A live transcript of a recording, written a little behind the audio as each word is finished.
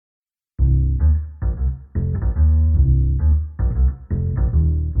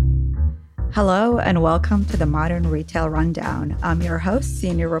Hello and welcome to the Modern Retail Rundown. I'm your host,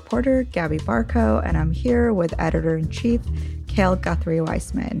 senior reporter Gabby Barco, and I'm here with editor-in-chief Cale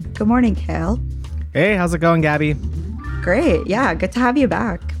Guthrie-Weissman. Good morning, Cale. Hey, how's it going, Gabby? Great. Yeah, good to have you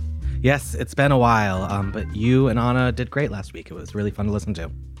back. Yes, it's been a while, but you and Anna did great last week. It was really fun to listen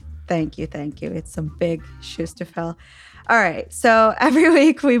to. Thank you. It's some big shoes to fill. All right, so every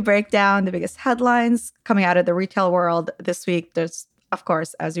week we break down the biggest headlines coming out of the retail world. This week, there's, of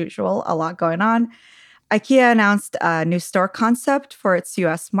course, as usual, a lot going on. Ikea announced a new store concept for its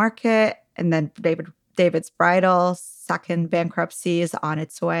U.S. market, and then David's Bridal second bankruptcy is on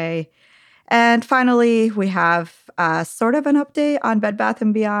its way. And finally, we have sort of an update on Bed Bath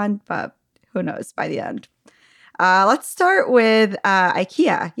 & Beyond, but who knows by the end. Let's start with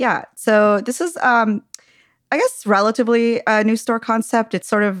Ikea. Yeah, so this is, I guess, relatively a new store concept. It's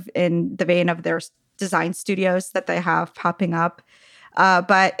sort of in the vein of their design studios that they have popping up.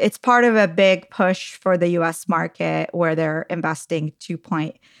 But it's part of a big push for the U.S. market where they're investing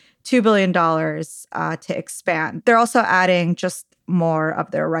 $2.2 billion to expand. They're also adding just more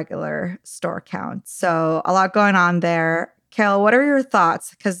of their regular store count. So a lot going on there. Cale, what are your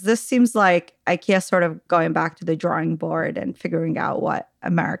thoughts? Because this seems like IKEA sort of going back to the drawing board and figuring out what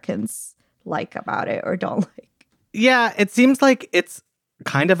Americans like about it or don't like. Yeah, it seems like it's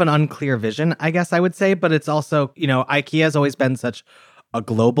kind of an unclear vision, I guess I would say, but it's also, IKEA has always been such a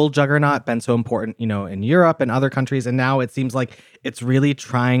global juggernaut, been so important, in Europe and other countries. And now it seems like it's really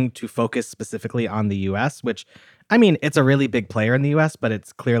trying to focus specifically on the US, which, I mean, it's a really big player in the US, but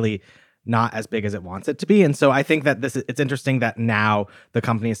it's clearly not as big as it wants it to be. And so I think that it's interesting that now the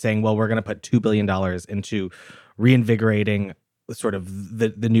company is saying, well, we're going to put $2 billion into reinvigorating sort of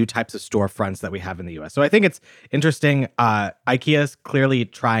the new types of storefronts that we have in the US. So I think it's interesting. IKEA is clearly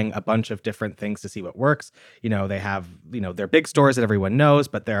trying a bunch of different things to see what works. They have, their big stores that everyone knows,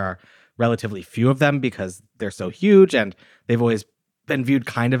 but there are relatively few of them because they're so huge, and they've always been viewed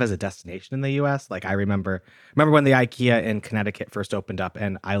kind of as a destination in the US. Like I remember when the IKEA in Connecticut first opened up,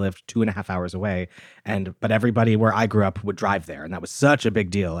 and I lived 2.5 hours away, but everybody where I grew up would drive there, and that was such a big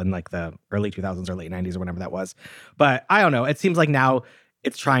deal in like the early 2000s or late 90s or whenever that was. But I don't know, it seems like now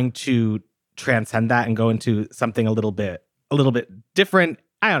it's trying to transcend that and go into something a little bit different.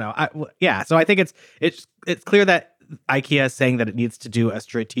 I don't know. So I think it's clear that IKEA is saying that it needs to do a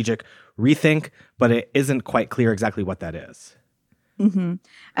strategic rethink, but it isn't quite clear exactly what that is. Mm-hmm.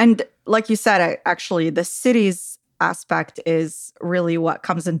 And like you said, actually, the cities aspect is really what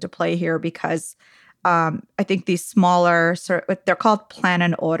comes into play here because I think these smaller, they're called plan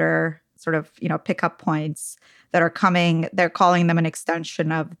and order sort of, pickup points that are coming. They're calling them an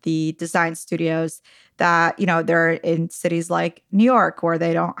extension of the design studios that, they're in cities like New York where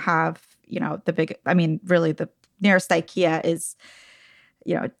they don't have, really the nearest IKEA is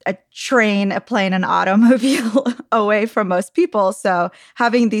a train, a plane, an automobile away from most people. So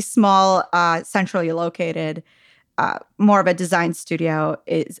having these small, centrally located, more of a design studio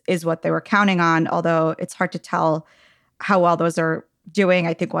is what they were counting on, although it's hard to tell how well those are doing.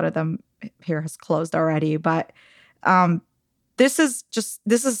 I think one of them here has closed already. But this is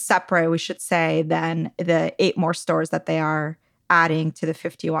separate, we should say, than the 8 more stores that they are adding to the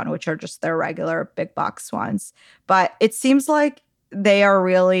 51, which are just their regular big box ones. But it seems like they are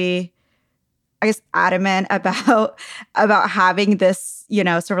really, I guess, adamant about having this,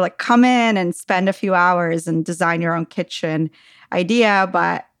 sort of like come in and spend a few hours and design your own kitchen idea.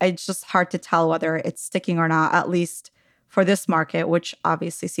 But it's just hard to tell whether it's sticking or not, at least for this market, which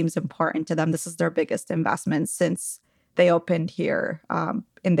obviously seems important to them. This is their biggest investment since they opened here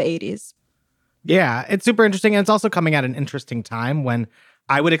in the 80s. Yeah, it's super interesting. And it's also coming at an interesting time when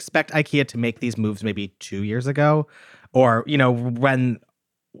I would expect IKEA to make these moves maybe 2 years ago, or,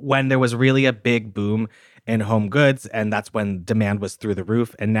 when there was really a big boom in home goods, and that's when demand was through the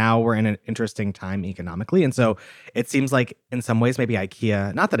roof. And now we're in an interesting time economically. And so it seems like in some ways, maybe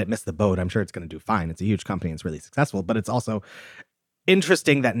IKEA, not that it missed the boat, I'm sure it's going to do fine. It's a huge company. It's really successful, but it's also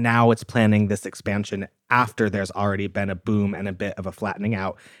interesting that now it's planning this expansion after there's already been a boom and a bit of a flattening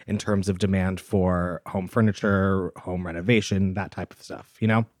out in terms of demand for home furniture, home renovation, that type of stuff,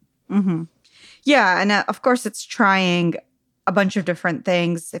 Mm-hmm. Yeah. And of course, it's trying a bunch of different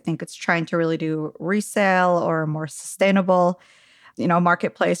things. I think it's trying to really do resale or more sustainable,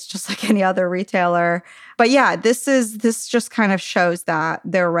 marketplace, just like any other retailer. But yeah, this just kind of shows that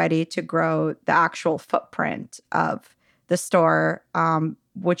they're ready to grow the actual footprint of the store,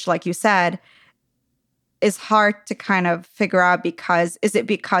 which, like you said, is hard to kind of figure out because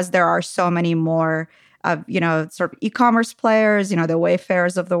there are so many more of, sort of e-commerce players, the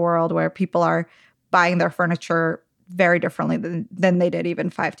Wayfairs of the world, where people are buying their furniture very differently than they did even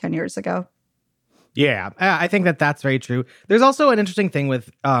 5-10 years ago. Yeah, I think that that's very true. There's also an interesting thing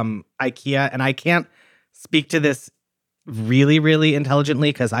with IKEA, and I can't speak to this really, really intelligently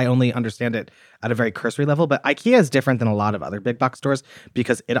because I only understand it at a very cursory level. But IKEA is different than a lot of other big box stores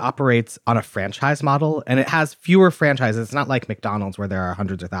because it operates on a franchise model and it has fewer franchises. It's not like McDonald's where there are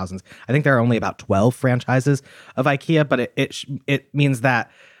hundreds or thousands. I think there are only about 12 franchises of IKEA, but it means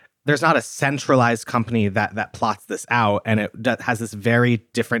that there's not a centralized company that plots this out, and it has this very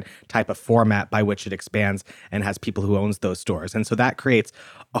different type of format by which it expands and has people who owns those stores. And so that creates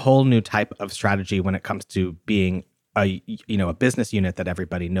a whole new type of strategy when it comes to being a business unit that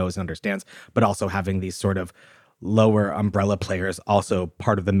everybody knows and understands, but also having these sort of lower umbrella players also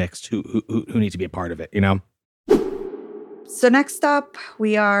part of the mix who need to be a part of it, you know? So next up,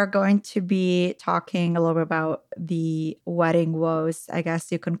 we are going to be talking a little bit about the wedding woes, I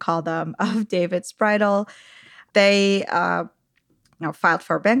guess you can call them, of David's Bridal. They filed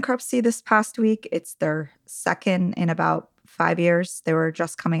for bankruptcy this past week. It's their second in about 5 years. They were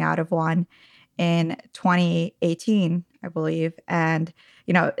just coming out of one in 2018, I believe. And,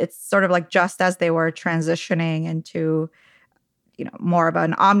 it's sort of like just as they were transitioning into more of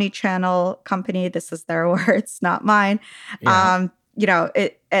an omni-channel company. This is their words, not mine. Yeah.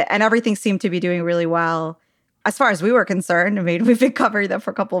 And everything seemed to be doing really well as far as we were concerned. I mean, we've been covering them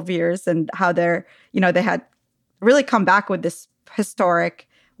for a couple of years and how they had really come back with this historic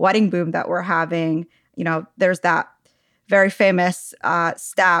wedding boom that we're having. There's that very famous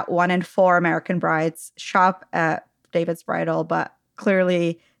stat: 1 in 4 American brides shop at David's Bridal, but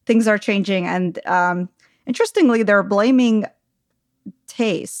clearly things are changing. And interestingly, they're blaming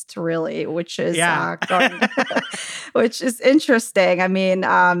taste, really, which is which is interesting. I mean,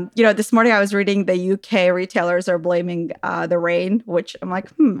 this morning I was reading the UK retailers are blaming the rain, which I'm like,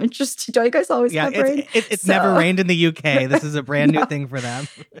 interesting. Do you guys always have rain? It's never rained in the UK. This is a brand new thing for them.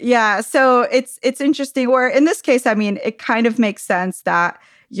 Yeah, so it's interesting. Where in this case, I mean, it kind of makes sense that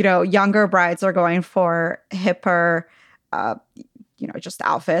younger brides are going for hipper, just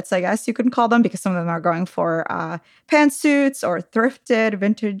outfits, I guess you can call them, because some of them are going for pantsuits or thrifted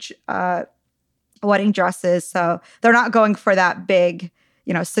vintage wedding dresses. So they're not going for that big,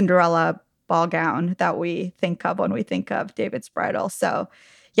 Cinderella ball gown that we think of when we think of David's Bridal. So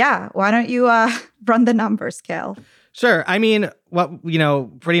yeah, why don't you run the numbers, Kale? Sure. I mean,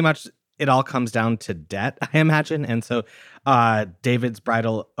 pretty much it all comes down to debt, I imagine. And so David's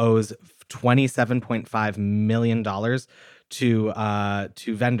Bridal owes $27.5 million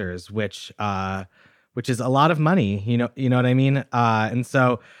to vendors, which is a lot of money. You know what I mean? And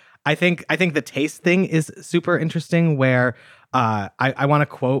so I think the taste thing is super interesting. Where I want to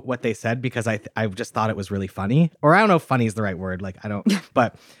quote what they said because I just thought it was really funny. Or I don't know if funny is the right word. Like I don't,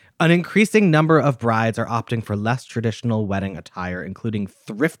 but. An increasing number of brides are opting for less traditional wedding attire, including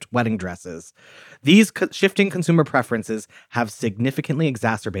thrift wedding dresses. These shifting consumer preferences have significantly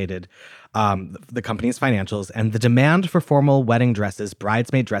exacerbated the company's financials, and the demand for formal wedding dresses,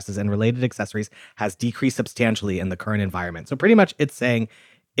 bridesmaid dresses, and related accessories has decreased substantially in the current environment. So pretty much it's saying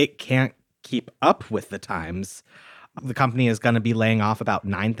it can't keep up with the times. The company is going to be laying off about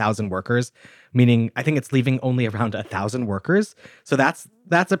 9,000 workers, meaning I think it's leaving only around 1,000 workers. So that's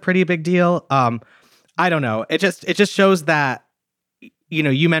a pretty big deal. I don't know. It just shows that,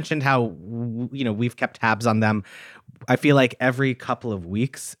 you mentioned how, we've kept tabs on them. I feel like every couple of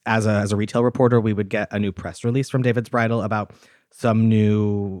weeks as a retail reporter, we would get a new press release from David's Bridal about some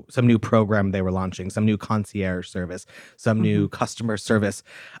new program they were launching, some new concierge service, some new customer service.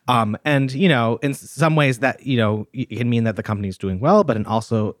 And, in some ways that, it can mean that the company's doing well, but it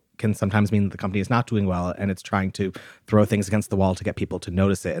also can sometimes mean that the company is not doing well and it's trying to throw things against the wall to get people to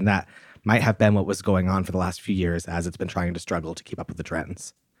notice it. And that might have been what was going on for the last few years as it's been trying to struggle to keep up with the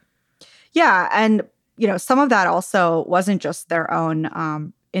trends. Yeah. And, some of that also wasn't just their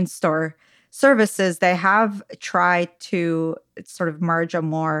own in-store services. They have tried to sort of merge a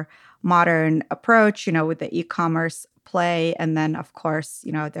more modern approach, with the e-commerce play. And then, of course,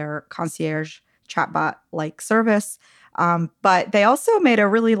 their concierge chatbot-like service. But they also made a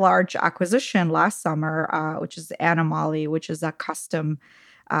really large acquisition last summer, which is Animali, which is a custom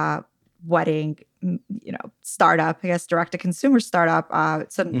wedding, startup, I guess, direct-to-consumer startup.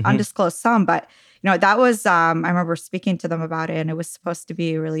 It's an undisclosed sum, but, that was, I remember speaking to them about it, and it was supposed to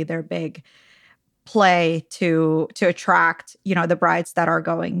be really their big play to attract, the brides that are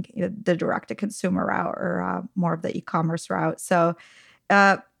going the direct-to-consumer route or more of the e-commerce route. So,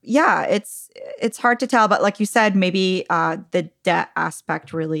 yeah, it's hard to tell, but like you said, maybe the debt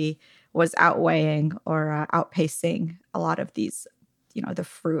aspect really was outweighing or outpacing a lot of these the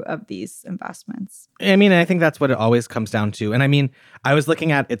fruit of these investments. I mean, I think that's what it always comes down to. And I mean, I was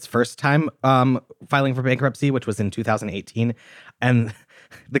looking at its first time filing for bankruptcy, which was in 2018, and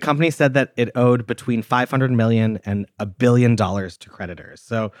the company said that it owed between $500 million and $1 billion to creditors.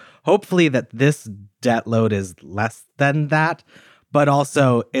 So hopefully that this debt load is less than that. But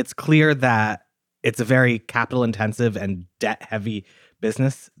also, it's clear that it's a very capital intensive and debt heavy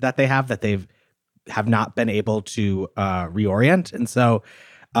business that they have not been able to reorient. And so,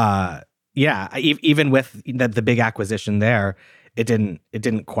 even with the big acquisition there, it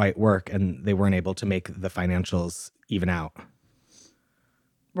didn't quite work, and they weren't able to make the financials even out.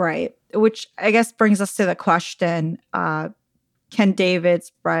 Right. Which I guess brings us to the question, can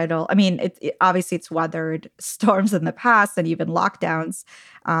David's Bridal, I mean, obviously it's weathered storms in the past and even lockdowns,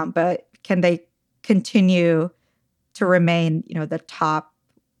 but can they continue to remain, the top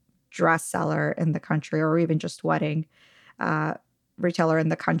dress seller in the country, or even just wedding retailer in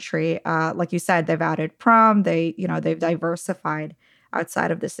the country? Like you said, they've added prom, they've diversified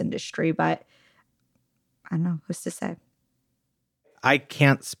outside of this industry, but I don't know, who's to say? I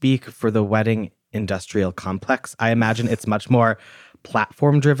can't speak for the wedding industrial complex. I imagine it's much more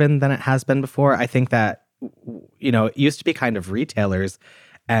platform driven than it has been before. I think that, it used to be kind of retailers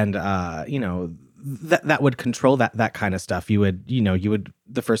and, that would control that kind of stuff. You would,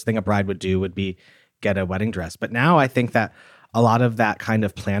 the first thing a bride would do would be get a wedding dress. But now I think that a lot of that kind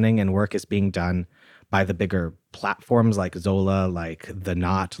of planning and work is being done by the bigger platforms like Zola, like The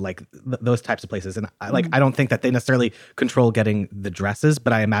Knot, like those types of places. And I don't think that they necessarily control getting the dresses,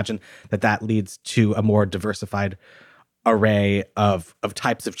 but I imagine that leads to a more diversified array of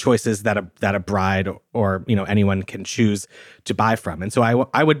types of choices that a bride or anyone can choose to buy from. And so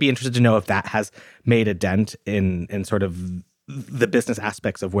I would be interested to know if that has made a dent in sort of the business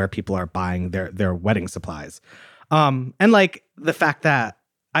aspects of where people are buying their wedding supplies. And like the fact that,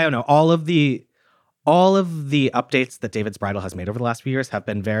 I don't know, all of the updates that David's Bridal has made over the last few years have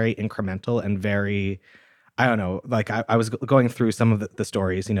been very incremental and very, I don't know, like I was going through some of the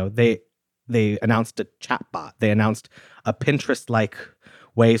stories, they announced a chatbot. They announced a Pinterest-like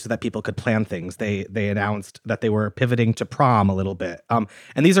way so that people could plan things. They announced that they were pivoting to prom a little bit. And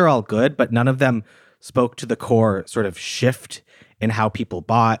these are all good, but none of them spoke to the core sort of shift in how people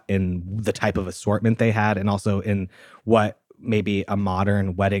bought, in the type of assortment they had, and also in what maybe a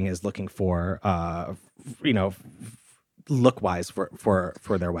modern wedding is looking for, look-wise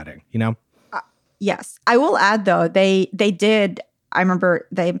for their wedding, Yes. I will add, though, they did. I remember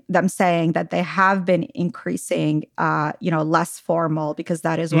them saying that they have been increasing, less formal, because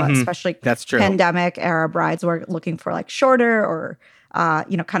that is what, especially that's true. Pandemic era brides were looking for, like shorter or,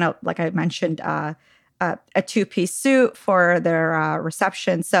 kind of like I mentioned, a two-piece suit for their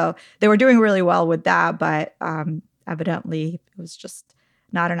reception. So they were doing really well with that, but evidently it was just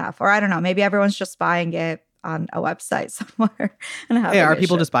not enough. Or I don't know, maybe everyone's just buying it on a website somewhere. Are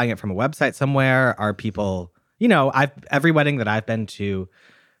people just buying it from a website somewhere? Are people... every wedding that I've been to,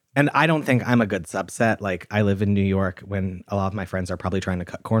 and I don't think I'm a good subset. Like, I live in New York, when a lot of my friends are probably trying to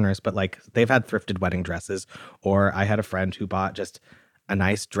cut corners, but like they've had thrifted wedding dresses, or I had a friend who bought just a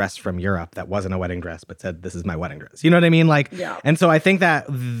nice dress from Europe that wasn't a wedding dress, but said, "This is my wedding dress." You know what I mean? Like, yeah. And so I think that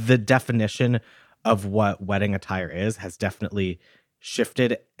the definition of what wedding attire is has definitely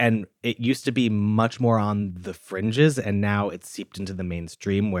shifted, and it used to be much more on the fringes, and now it's seeped into the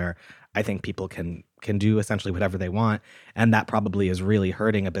mainstream, where I think people can do essentially whatever they want. And that probably is really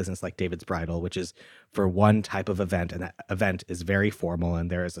hurting a business like David's Bridal, which is for one type of event, and that event is very formal,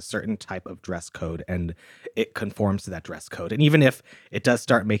 and there is a certain type of dress code, and it conforms to that dress code. And even if it does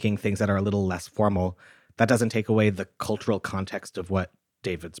start making things that are a little less formal, that doesn't take away the cultural context of what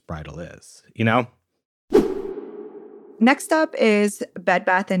David's Bridal is, Next up is Bed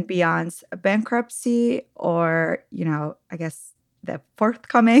Bath & Beyond's bankruptcy, or, I guess the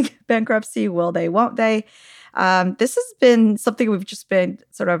forthcoming bankruptcy. Will they, won't they? This has been something we've just been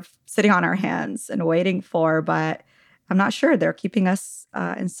sort of sitting on our hands and waiting for, but I'm not sure. They're keeping us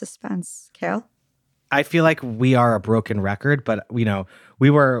in suspense. Kale? I feel like we are a broken record, but we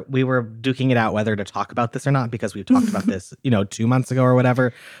were duking it out whether to talk about this or not, because we've talked about this, 2 months ago or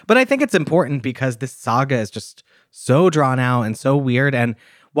whatever. But I think it's important because this saga is just so drawn out and so weird. And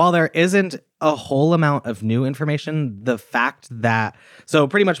while there isn't a whole amount of new information, the fact that... So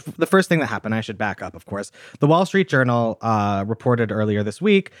pretty much the first thing that happened, I should back up, of course. The Wall Street Journal reported earlier this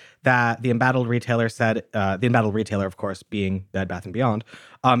week that the embattled retailer said... the embattled retailer, of course, being Bed Bath & Beyond,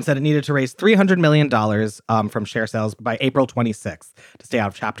 said it needed to raise $300 million from share sales by April 26th to stay out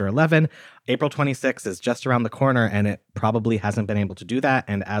of Chapter 11. April 26th is just around the corner, and it probably hasn't been able to do that.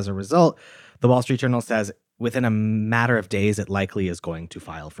 And as a result, the Wall Street Journal says within a matter of days, it likely is going to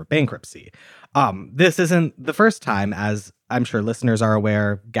file for bankruptcy. This isn't the first time, as I'm sure listeners are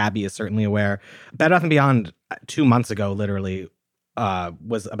aware. Gabby is certainly aware. Bed Bath & Beyond 2 months ago, literally,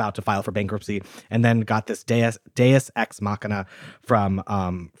 was about to file for bankruptcy, and then got this Deus ex machina from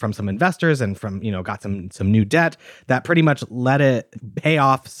some investors and from, got some new debt that pretty much let it pay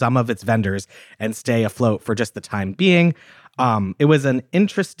off some of its vendors and stay afloat for just the time being. It was an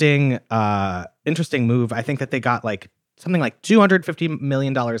interesting move. I think that they got something like $250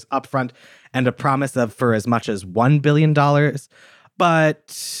 million upfront and a promise of for as much as $1 billion.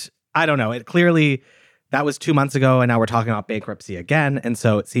 But I don't know. It clearly, that was 2 months ago, and now we're talking about bankruptcy again. And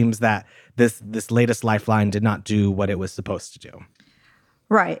so it seems that this latest lifeline did not do what it was supposed to do.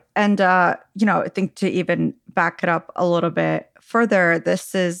 Right. And, I think to even back it up a little bit further,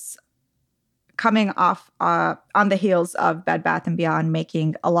 this is coming off on the heels of Bed Bath & Beyond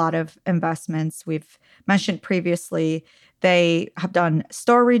making a lot of investments. We've mentioned previously they have done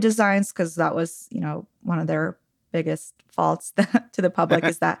store redesigns because that was, one of their biggest faults to the public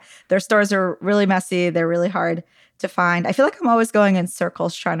is that their stores are really messy. They're really hard to find. I feel like I'm always going in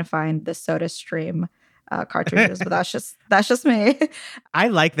circles trying to find the SodaStream cartridges, but that's just me. I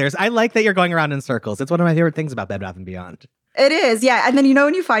like theirs. I like that you're going around in circles. It's one of my favorite things about Bed Bath & Beyond. It is, yeah. And then,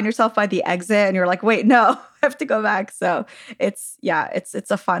 when you find yourself by the exit and you're like, wait, no, I have to go back. So it's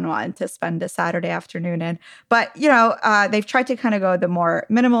a fun one to spend a Saturday afternoon in. But, they've tried to kind of go the more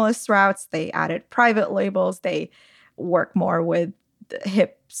minimalist routes. They added private labels. They work more with the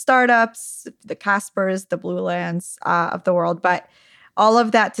hip startups, the Caspers, the Blue Lands of the world. But all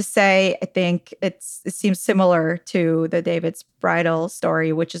of that to say, I think it seems similar to the David's Bridal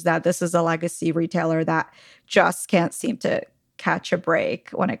story, which is that this is a legacy retailer that just can't seem to catch a break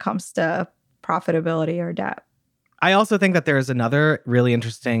when it comes to profitability or debt. I also think that there is another really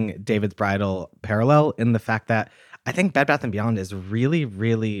interesting David's Bridal parallel in the fact that I think Bed Bath & Beyond is really,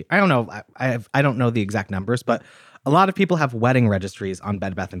 really, I don't know, I don't know the exact numbers, but a lot of people have wedding registries on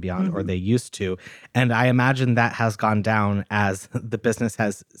Bed Bath & Beyond, or they used to. And I imagine that has gone down as the business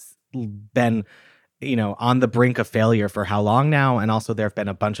has been, on the brink of failure for how long now. And also there have been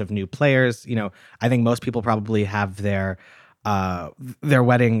a bunch of new players. I think most people probably have their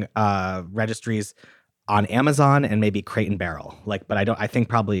wedding registries on Amazon and maybe Crate and Barrel. But I think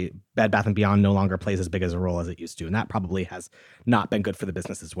probably Bed Bath & Beyond no longer plays as big as a role as it used to. And that probably has not been good for the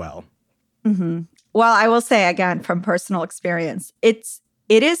business as well. Mm-hmm. Well, I will say again, from personal experience, it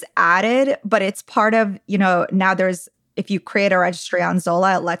is added, but it's part of, now if you create a registry on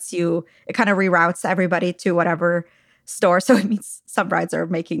Zola, it kind of reroutes everybody to whatever store. So it means some brides are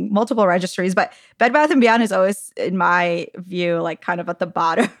making multiple registries, but Bed Bath & Beyond is always, in my view, kind of at the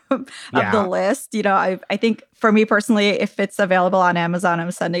bottom of the list. I think for me personally, if it's available on Amazon,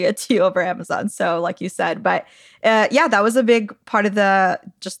 I'm sending it to you over Amazon. So like you said, but that was a big part of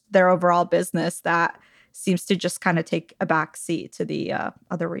just their overall business that seems to just kind of take a back seat to the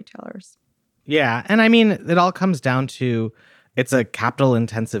other retailers. Yeah. And I mean, it all comes down to, it's a capital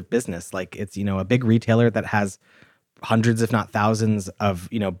intensive business. It's, a big retailer that has hundreds, if not thousands of,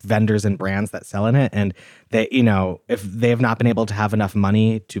 vendors and brands that sell in it. And they, if they have not been able to have enough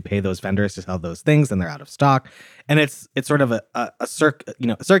money to pay those vendors to sell those things, then they're out of stock. And it's sort of a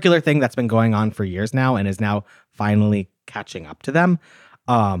circular thing that's been going on for years now and is now finally catching up to them.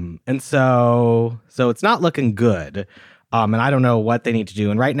 And so it's not looking good. And I don't know what they need to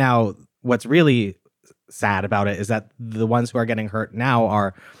do. And right now, what's really sad about it is that the ones who are getting hurt now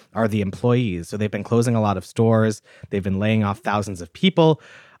are the employees. So they've been closing a lot of stores. They've been laying off thousands of people.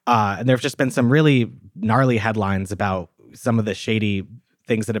 And there have just been some really gnarly headlines about some of the shady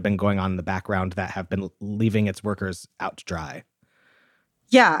things that have been going on in the background that have been leaving its workers out to dry.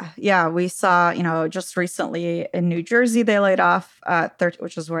 Yeah. We saw, just recently in New Jersey, they laid off,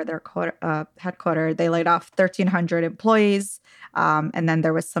 which is where they're headquartered. They laid off 1,300 employees. And then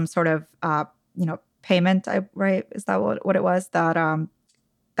there was some sort of, payment, right? Is that what it was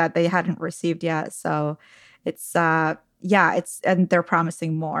that they hadn't received yet? So it's, and they're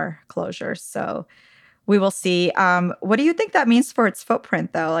promising more closures. So we will see. What do you think that means for its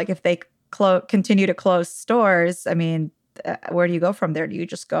footprint, though? If they continue to close stores, I mean, where do you go from there? Do you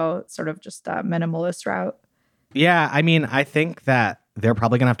just go sort of just a minimalist route? Yeah, I mean, I think that they're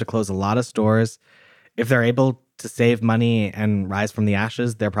probably going to have to close a lot of stores. If they're able to save money and rise from the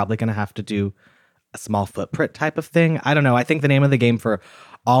ashes, they're probably going to have to do a small footprint type of thing. I don't know. I think the name of the game for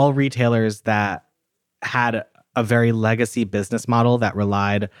all retailers that had a very legacy business model that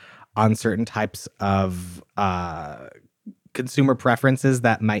relied on certain types of consumer preferences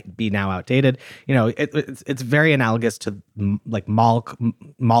that might be now outdated. You know, it's very analogous to like mall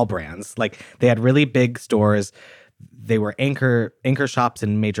brands. Like they had really big stores. They were anchor shops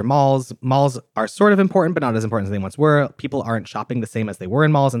in major malls. Malls are sort of important, but not as important as they once were. People aren't shopping the same as they were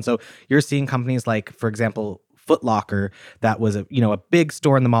in malls. And so you're seeing companies like, for example, Foot Locker, that was a big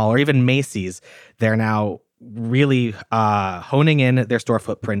store in the mall, or even Macy's. They're now really honing in their store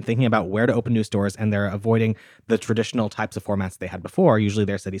footprint, thinking about where to open new stores, and they're avoiding the traditional types of formats they had before. Usually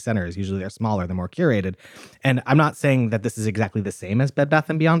they're city centers, usually they're smaller, they're more curated. And I'm not saying that this is exactly the same as Bed Bath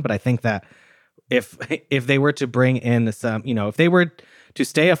 & Beyond, but I think that if they were to bring in some, if they were to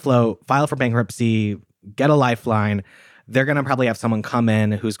stay afloat, file for bankruptcy, get a lifeline, they're going to probably have someone come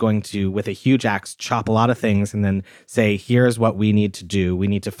in who's going to, with a huge axe, chop a lot of things and then say, here's what we need to do. We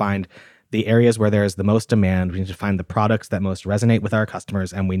need to find the areas where there's the most demand. We need to find the products that most resonate with our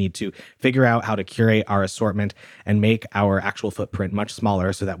customers, and we need to figure out how to curate our assortment and make our actual footprint much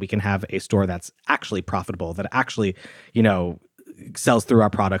smaller so that we can have a store that's actually profitable, that actually, sells through our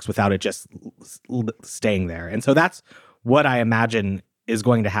products without it just staying there. And so that's what I imagine is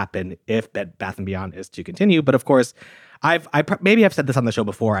going to happen if Bed Bath & Beyond is to continue. But of course, maybe I've said this on the show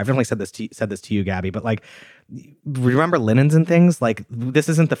before. I've definitely said this to you, Gabby. But like, remember linens and things? Like, this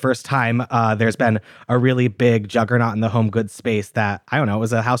isn't the first time there's been a really big juggernaut in the home goods space that, I don't know, it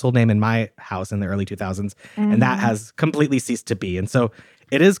was a household name in my house in the early 2000s, and that has completely ceased to be. And so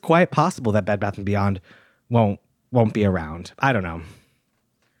it is quite possible that Bed Bath & Beyond won't be around. I don't know.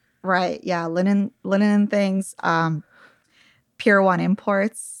 Right. Yeah. Linen and things. Pier 1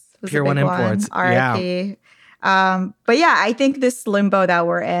 Imports was Pier a big 1 Imports. one. RIP. Yeah. But yeah, I think this limbo that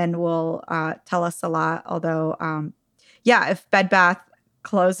we're in will tell us a lot. Although, if Bed Bath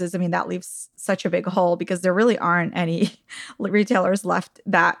closes, I mean, that leaves such a big hole because there really aren't any retailers left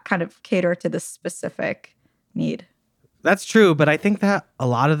that kind of cater to this specific need. That's true. But I think that a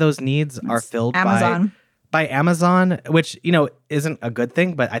lot of those needs are filled by Amazon, which, isn't a good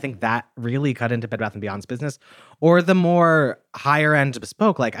thing, but I think that really cut into Bed Bath & Beyond's business. Or the more higher end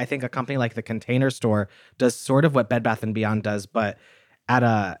bespoke, like I think a company like the Container Store does sort of what Bed Bath & Beyond does, but at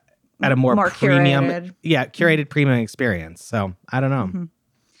a more premium, curated premium experience. So I don't know. Mm-hmm.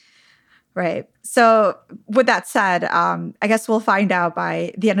 Right. So with that said, I guess we'll find out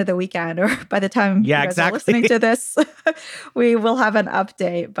by the end of the weekend, or by the time you guys are listening to this, we will have an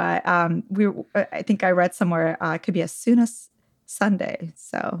update. But I think I read somewhere it could be as soon as Sunday.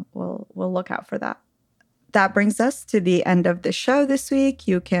 So we'll look out for that. That brings us to the end of the show this week.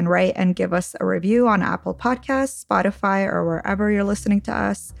 You can write and give us a review on Apple Podcasts, Spotify, or wherever you're listening to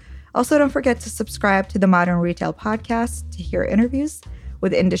us. Also, don't forget to subscribe to the Modern Retail Podcast to hear interviews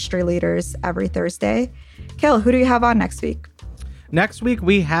with industry leaders every Thursday. Kale, who do you have on next week? Next week,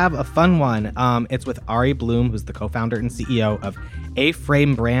 we have a fun one. It's with Ari Bloom, who's the co-founder and CEO of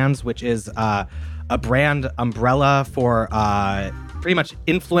A-Frame Brands, which is a brand umbrella for pretty much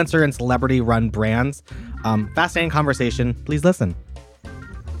influencer and celebrity-run brands. Fascinating conversation. Please listen.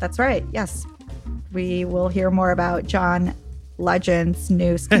 That's right. Yes. We will hear more about John Legend's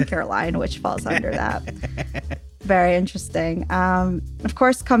new skincare line, which falls under that. Very interesting. Of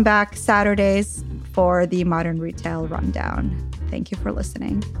course, come back Saturdays for the Modern Retail Rundown. Thank you for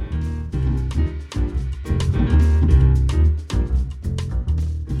listening.